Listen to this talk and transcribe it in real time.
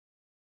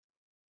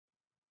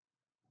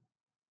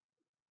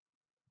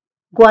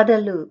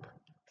Guadeloupe,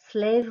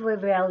 Slave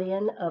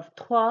Rebellion of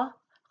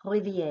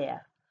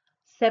Trois-Rivières,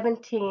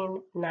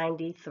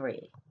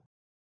 1793.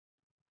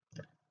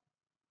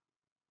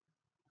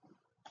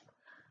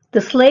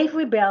 The Slave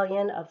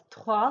Rebellion of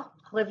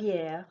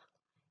Trois-Rivières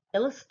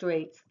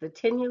illustrates the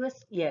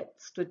tenuous yet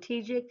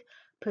strategic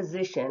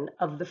position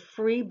of the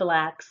free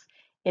blacks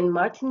in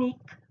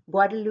Martinique,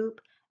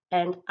 Guadeloupe,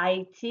 and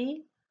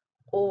Haiti,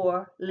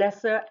 or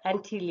Lesser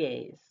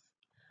Antilles,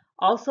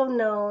 also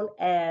known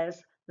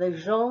as the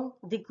gens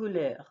de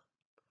couleur.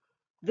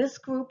 This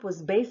group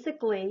was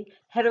basically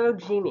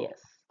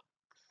heterogeneous.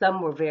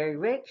 Some were very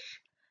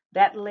rich,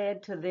 that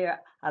led to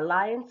their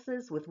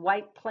alliances with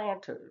white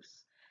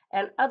planters,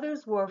 and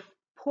others were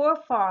poor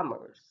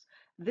farmers.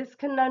 This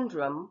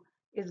conundrum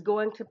is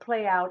going to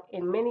play out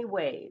in many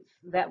ways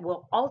that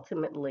will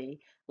ultimately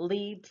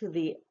lead to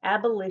the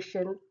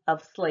abolition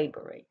of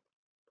slavery.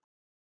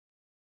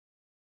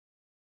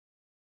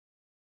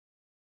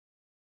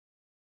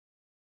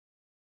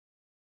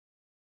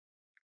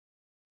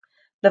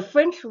 The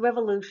French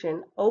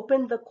Revolution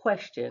opened the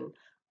question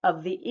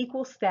of the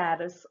equal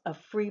status of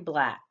free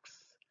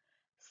blacks.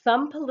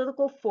 Some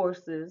political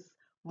forces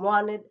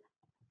wanted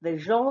the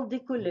gens de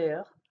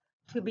couleur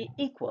to be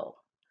equal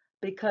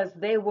because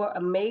they were a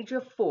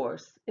major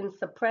force in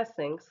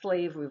suppressing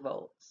slave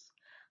revolts.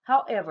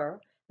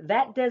 However,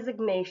 that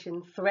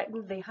designation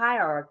threatened the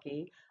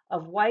hierarchy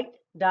of white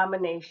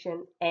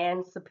domination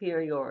and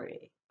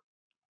superiority.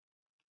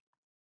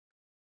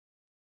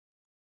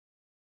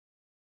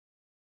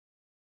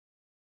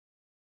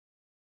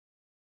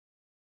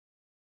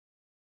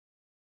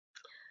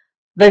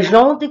 The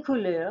gens de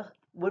couleur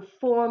would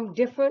form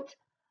different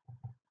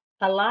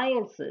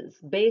alliances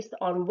based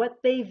on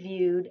what they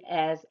viewed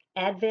as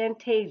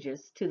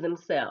advantageous to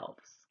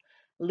themselves,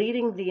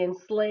 leading the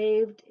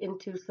enslaved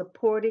into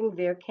supporting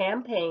their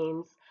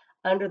campaigns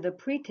under the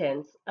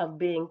pretense of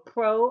being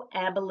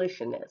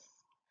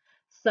pro-abolitionists.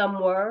 Some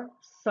were,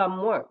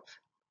 some weren't.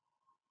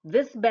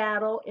 This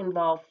battle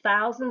involved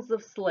thousands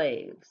of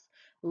slaves,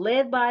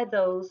 led by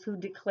those who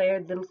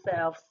declared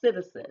themselves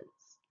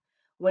citizens.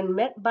 When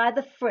met by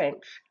the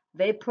French,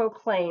 they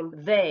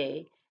proclaimed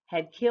they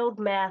had killed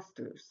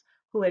masters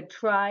who had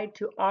tried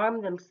to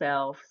arm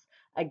themselves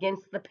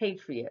against the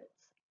patriots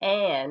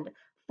and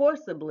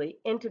forcibly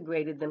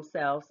integrated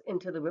themselves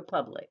into the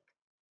Republic.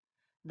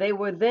 They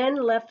were then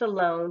left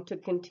alone to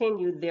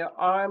continue their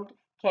armed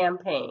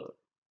campaign.